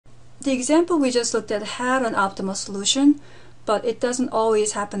The example we just looked at had an optimal solution, but it doesn't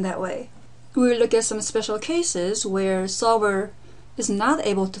always happen that way. We'll look at some special cases where solver is not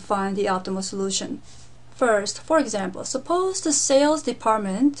able to find the optimal solution. First, for example, suppose the sales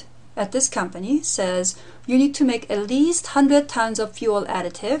department at this company says you need to make at least 100 tons of fuel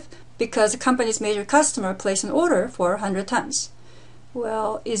additive because the company's major customer placed an order for 100 tons.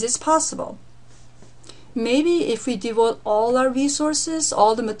 Well, is this possible? Maybe if we devote all our resources,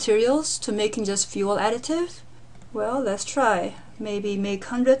 all the materials to making just fuel additive? Well, let's try. Maybe make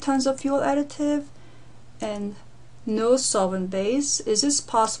 100 tons of fuel additive and no solvent base. Is this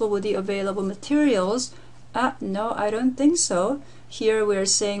possible with the available materials? No, I don't think so. Here we're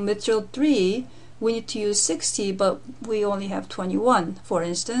saying material 3, we need to use 60, but we only have 21, for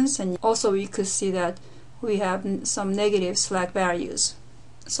instance. And also we could see that we have some negative slack values.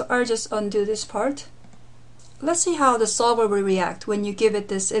 So I'll just undo this part. Let's see how the solver will react when you give it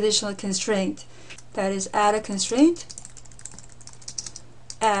this additional constraint. That is, add a constraint.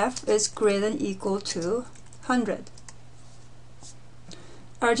 F is greater than or equal to 100.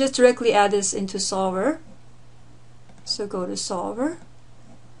 I'll just directly add this into solver. So go to solver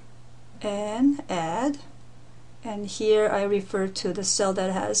and add. And here I refer to the cell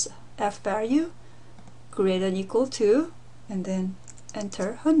that has F value greater than or equal to, and then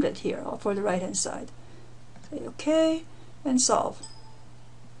enter 100 here for the right hand side. Say OK and solve.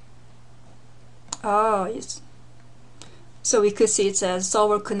 Oh, yes. So we could see it says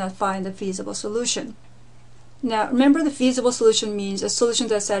solver could not find a feasible solution. Now remember, the feasible solution means a solution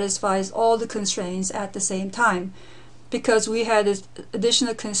that satisfies all the constraints at the same time. Because we had this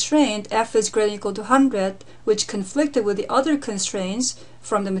additional constraint, F is greater than or equal to 100, which conflicted with the other constraints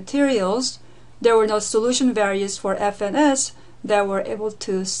from the materials, there were no solution values for F and S that were able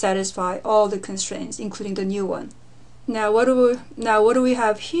to satisfy all the constraints, including the new one. Now what do we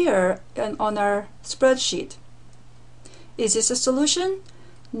have here on our spreadsheet? Is this a solution?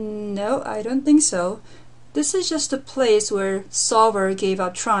 No, I don't think so. This is just a place where solver gave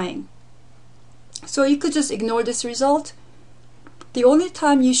up trying. So you could just ignore this result. The only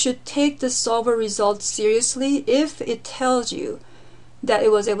time you should take the solver result seriously if it tells you that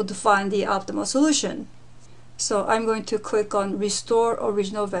it was able to find the optimal solution. So I'm going to click on Restore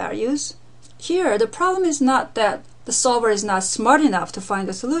Original Values. Here, the problem is not that the solver is not smart enough to find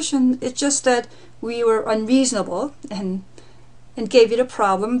the solution. It's just that we were unreasonable and gave it a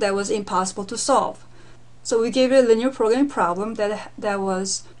problem that was impossible to solve. So we gave it a linear programming problem that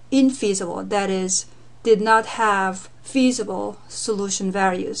was infeasible, that is, did not have feasible solution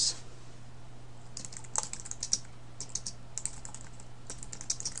values.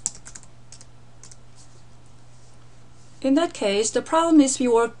 In that case, the problem needs to be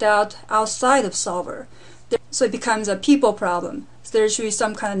worked out outside of solver. So it becomes a people problem. So there should be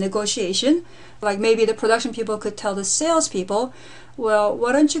some kind of negotiation. Like maybe the production people could tell the salespeople, well,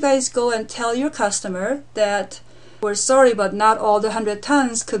 why don't you guys go and tell your customer that we're sorry, but not all the 100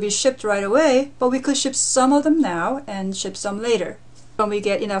 tons could be shipped right away, but we could ship some of them now and ship some later when we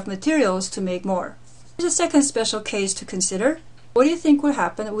get enough materials to make more. There's a second special case to consider. What do you think would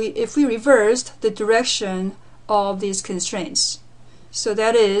happen if we reversed the direction of these constraints? So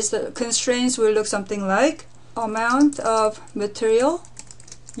that is, the constraints will look something like amount of material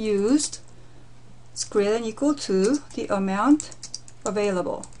used is greater than or equal to the amount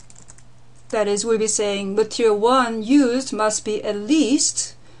available. That is, we'll be saying material 1 used must be at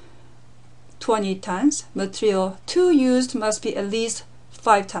least 20 tons, material 2 used must be at least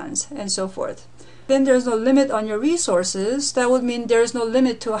 5 tons, and so forth. Then there's no limit on your resources. That would mean there's no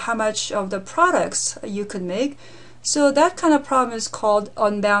limit to how much of the products you could make. So that kind of problem is called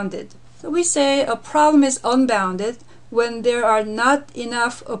unbounded. So we say a problem is unbounded when there are not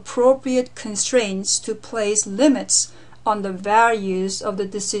enough appropriate constraints to place limits on the values of the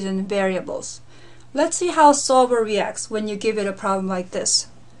decision variables. Let's see how solver reacts when you give it a problem like this.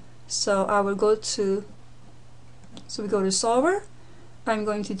 So I will go to solver. I'm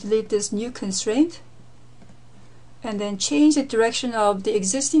going to delete this new constraint and then change the direction of the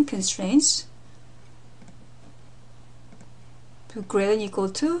existing constraints to greater than or equal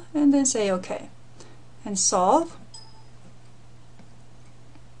to, and then say OK and solve.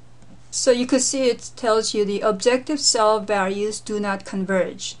 So you could see it tells you the objective cell values do not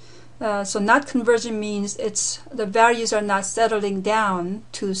converge. So not converging means the values are not settling down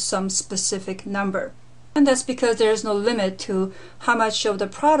to some specific number. And that's because there is no limit to how much of the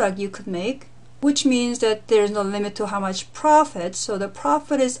product you could make, which means that there is no limit to how much profit. So the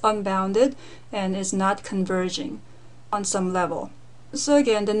profit is unbounded and is not converging on some level. So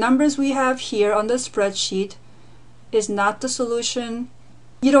again, the numbers we have here on the spreadsheet is not the solution.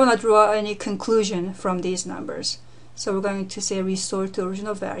 You don't want to draw any conclusion from these numbers. So we're going to say restore to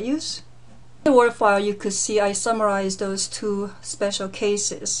original values. In the Word file, you could see I summarized those two special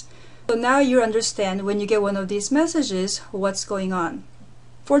cases. So now you understand when you get one of these messages, what's going on.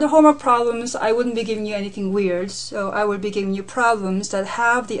 For the homework problems, I wouldn't be giving you anything weird, so I would be giving you problems that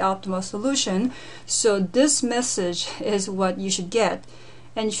have the optimal solution. So this message is what you should get.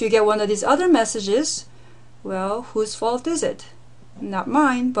 And if you get one of these other messages, well, whose fault is it? Not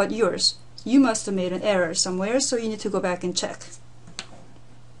mine, but yours. You must have made an error somewhere, so you need to go back and check.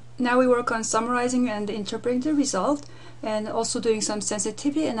 Now we work on summarizing and interpreting the result, and also doing some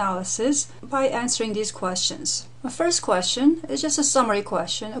sensitivity analysis by answering these questions. The first question is just a summary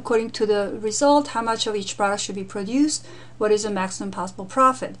question. According to the result, how much of each product should be produced? What is the maximum possible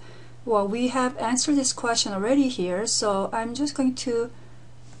profit? Well, we have answered this question already here, so I'm just going to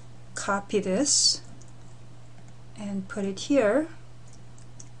copy this and put it here.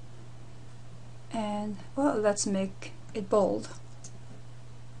 And, well, let's make it bold.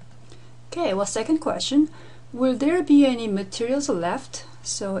 Okay, well, second question. Will there be any materials left?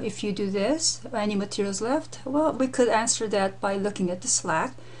 So if you do this, any materials left? Well, we could answer that by looking at the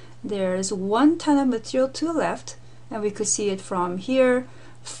slack. There's 1 ton of material to the left, and we could see it from here.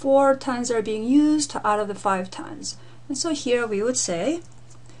 4 tons are being used out of the 5 tons. And so here we would say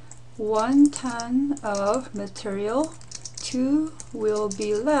 1 ton of material, 2 will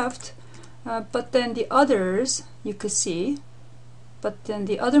be left, but then the others, you could see, but then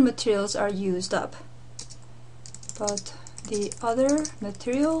the other materials are used up. But the other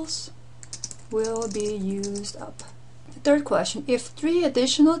materials will be used up. The third question, if 3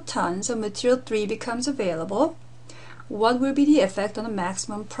 additional tons of material 3 becomes available, what will be the effect on the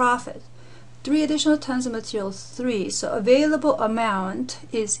maximum profit? 3 additional tons of material 3, so available amount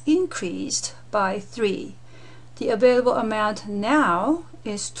is increased by 3. The available amount now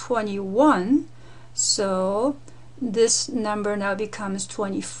is 21, so this number now becomes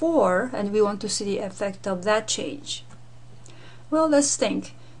 24, and we want to see the effect of that change. Well, let's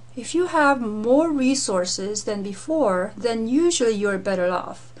think. If you have more resources than before, then usually you're better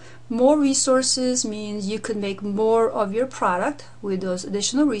off. More resources means you could make more of your product with those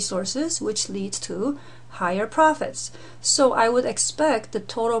additional resources, which leads to higher profits. So I would expect the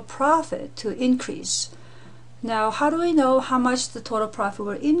total profit to increase. Now, how do we know how much the total profit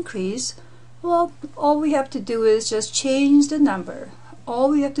will increase? Well, all we have to do is just change the number. All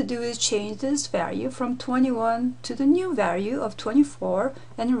we have to do is change this value from 21 to the new value of 24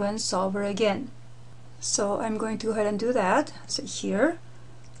 and run solver again. So I'm going to go ahead and do that. So here,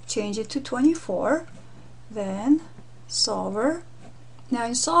 change it to 24, then solver. Now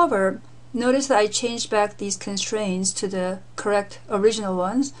in solver, notice that I changed back these constraints to the correct original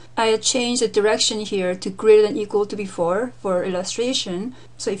ones. I had changed the direction here to greater than equal to before for illustration.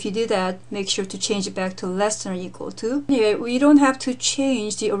 So if you do that, make sure to change it back to less than or equal to. Anyway, we don't have to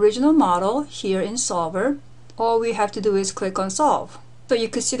change the original model here in solver. All we have to do is click on solve. So you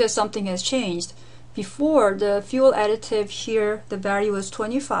could see that something has changed. Before, the fuel additive here, the value was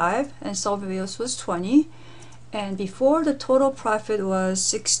 25 and solver values was 20. And before, the total profit was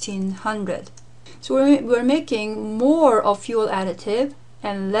 1600. So we're making more of fuel additive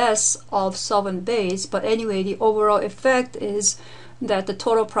and less of solvent base, but anyway, the overall effect is that the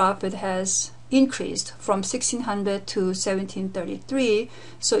total profit has increased from 1600 to 1733,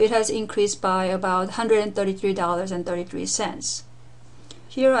 so it has increased by about $133.33.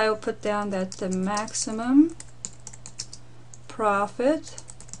 Here I will put down that the maximum profit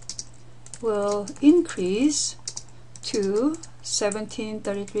will increase to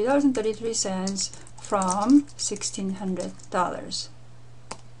 $1,733.33 from $1,600.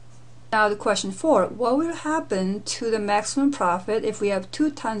 Now the question 4, what will happen to the maximum profit if we have 2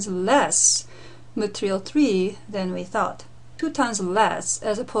 tons less material 3 than we thought? 2 tons less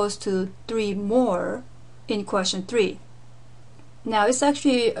as opposed to 3 more in question 3. Now it's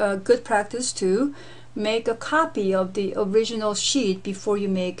actually a good practice to make a copy of the original sheet before you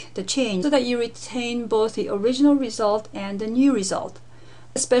make the change so that you retain both the original result and the new result.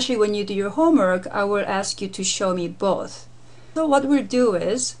 Especially when you do your homework, I will ask you to show me both. So what we'll do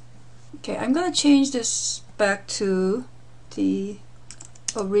is, okay, I'm going to change this back to the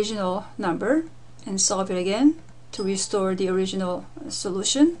original number and solve it again to restore the original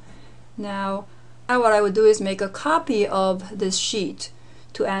solution. Now what I would do is make a copy of this sheet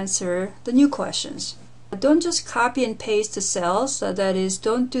to answer the new questions. Don't just copy and paste the cells, that is,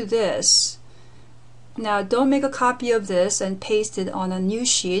 don't do this. Now don't make a copy of this and paste it on a new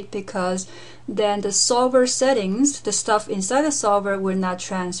sheet, because then the solver settings, the stuff inside the solver, will not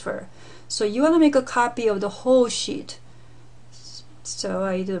transfer. So you want to make a copy of the whole sheet. So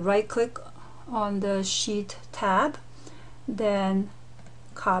I do right click on the sheet tab, then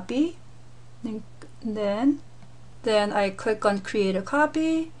copy, then I click on create a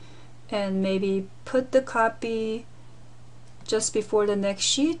copy, and maybe put the copy just before the next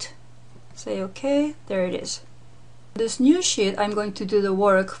sheet. Say OK, there it is. This new sheet, I'm going to do the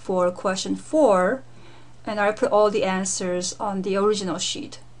work for question 4, and I put all the answers on the original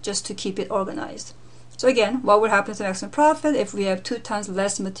sheet just to keep it organized. So again, what would happen to maximum profit if we have 2 tons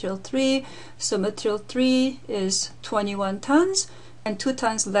less material 3? So material 3 is 21 tons, and 2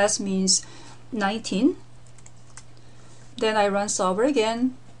 tons less means 19. Then I run solver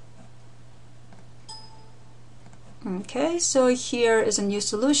again. Okay, so here is a new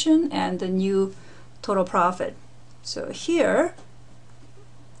solution and the new total profit. So here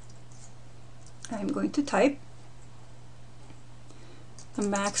I'm going to type the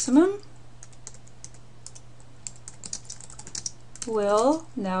maximum will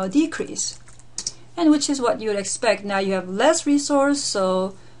now decrease, and which is what you would expect. Now you have less resource,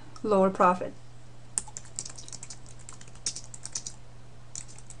 so lower profit.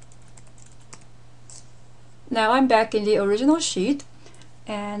 Now I'm back in the original sheet,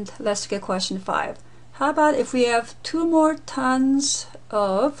 and let's get question 5. How about if we have 2 more tons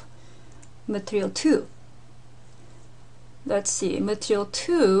of material 2? Let's see, material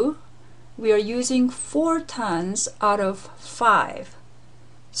 2, we are using 4 tons out of 5.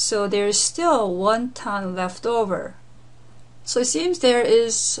 So there's still 1 ton left over. So it seems there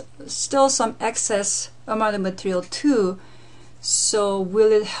is still some excess amount of material 2. So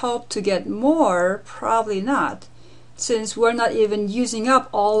will it help to get more? Probably not, since we're not even using up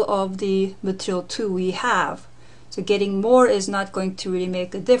all of the material 2 we have. So getting more is not going to really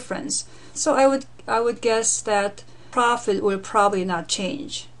make a difference. So I would guess that profit will probably not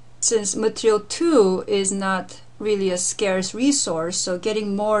change, since material 2 is not really a scarce resource, so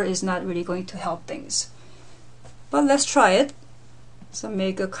getting more is not really going to help things. But let's try it. So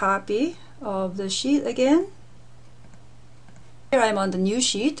make a copy of the sheet again. Here I'm on the new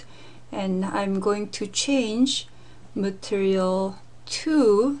sheet, and I'm going to change material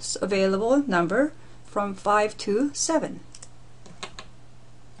 2's available number from 5 to 7.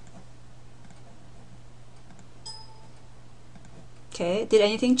 Okay, did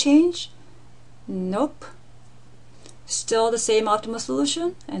anything change? Nope. Still the same optimal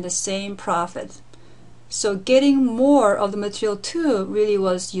solution and the same profit. So getting more of the material 2 really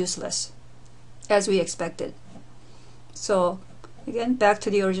was useless, as we expected. So again, back to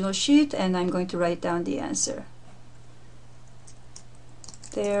the original sheet, and I'm going to write down the answer.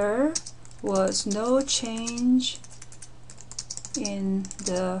 There was no change in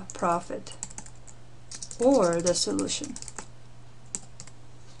the profit or the solution.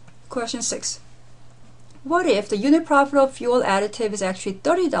 Question 6. What if the unit profit of fuel additive is actually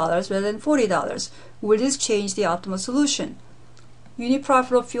 $30 rather than $40? Will this change the optimal solution? Unit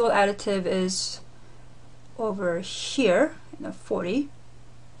profit of fuel additive is over here, 40.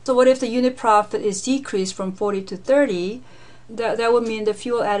 So what if the unit profit is decreased from 40 to 30? That would mean the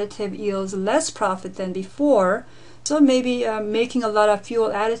fuel additive yields less profit than before. So maybe making a lot of fuel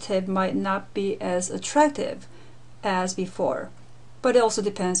additive might not be as attractive as before. But it also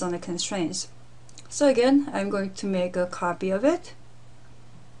depends on the constraints. So again, I'm going to make a copy of it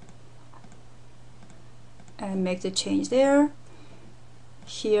and make the change there.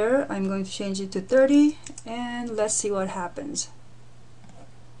 Here I'm going to change it to 30, and let's see what happens.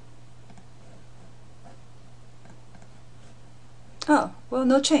 Oh, well,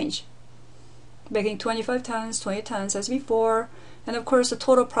 no change. Making 25 tons, 20 tons as before, and of course the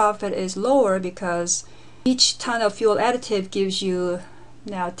total profit is lower because each ton of fuel additive gives you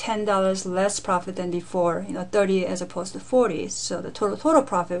now $10 less profit than before, 30 as opposed to 40. So the total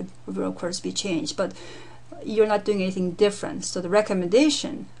profit will of course be changed, but you're not doing anything different, so the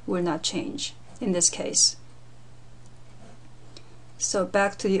recommendation will not change in this case. So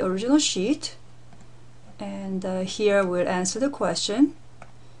back to the original sheet, and here we'll answer the question.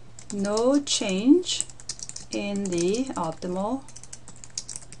 No change in the optimal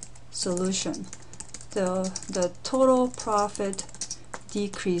solution. The total profit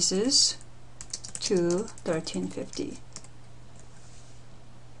decreases to $13.50.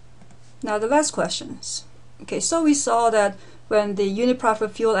 Now the last questions. Okay, so we saw that when the unit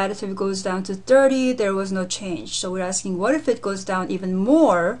profit fuel additive goes down to 30, there was no change. So we're asking, what if it goes down even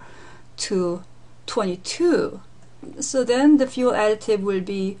more to 22? So then the fuel additive will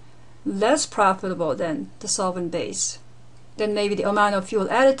be less profitable than the solvent base. Then maybe the amount of fuel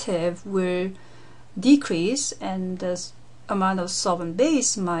additive will decrease and the amount of solvent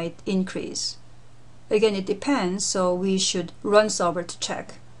base might increase. Again, it depends, so we should run solver to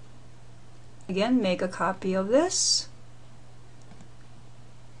check. Again, make a copy of this.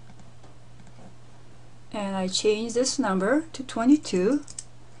 And I change this number to 22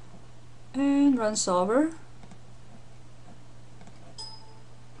 and run solver.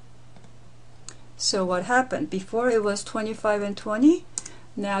 So what happened? Before it was 25 and 20.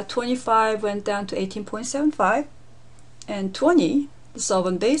 Now 25 went down to 18.75, and 20, the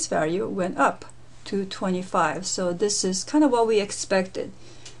solvent base value, went up to 25. So this is kind of what we expected,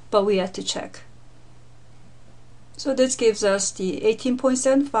 but we had to check. So this gives us the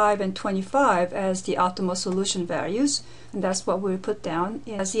 18.75 and 25 as the optimal solution values, and that's what we'll put down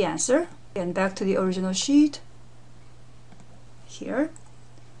as the answer. And back to the original sheet. Here,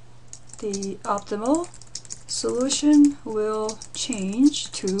 the optimal solution will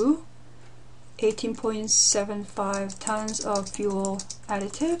change to 18.75 tons of fuel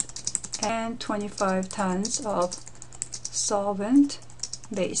additive and 25 tons of solvent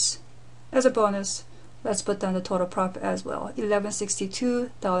base. As a bonus, let's put down the total profit as well,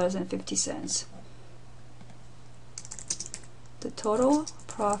 $1162.50. The total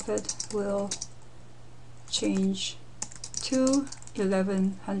profit will change to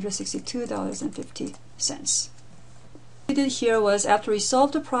 $1,162.50. What we did here was, after we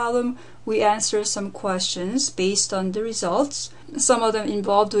solved the problem, we answered some questions based on the results. Some of them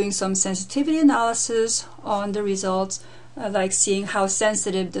involved doing some sensitivity analysis on the results, like seeing how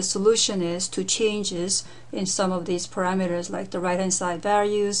sensitive the solution is to changes in some of these parameters, like the right-hand side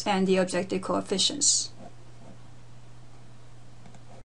values and the objective coefficients.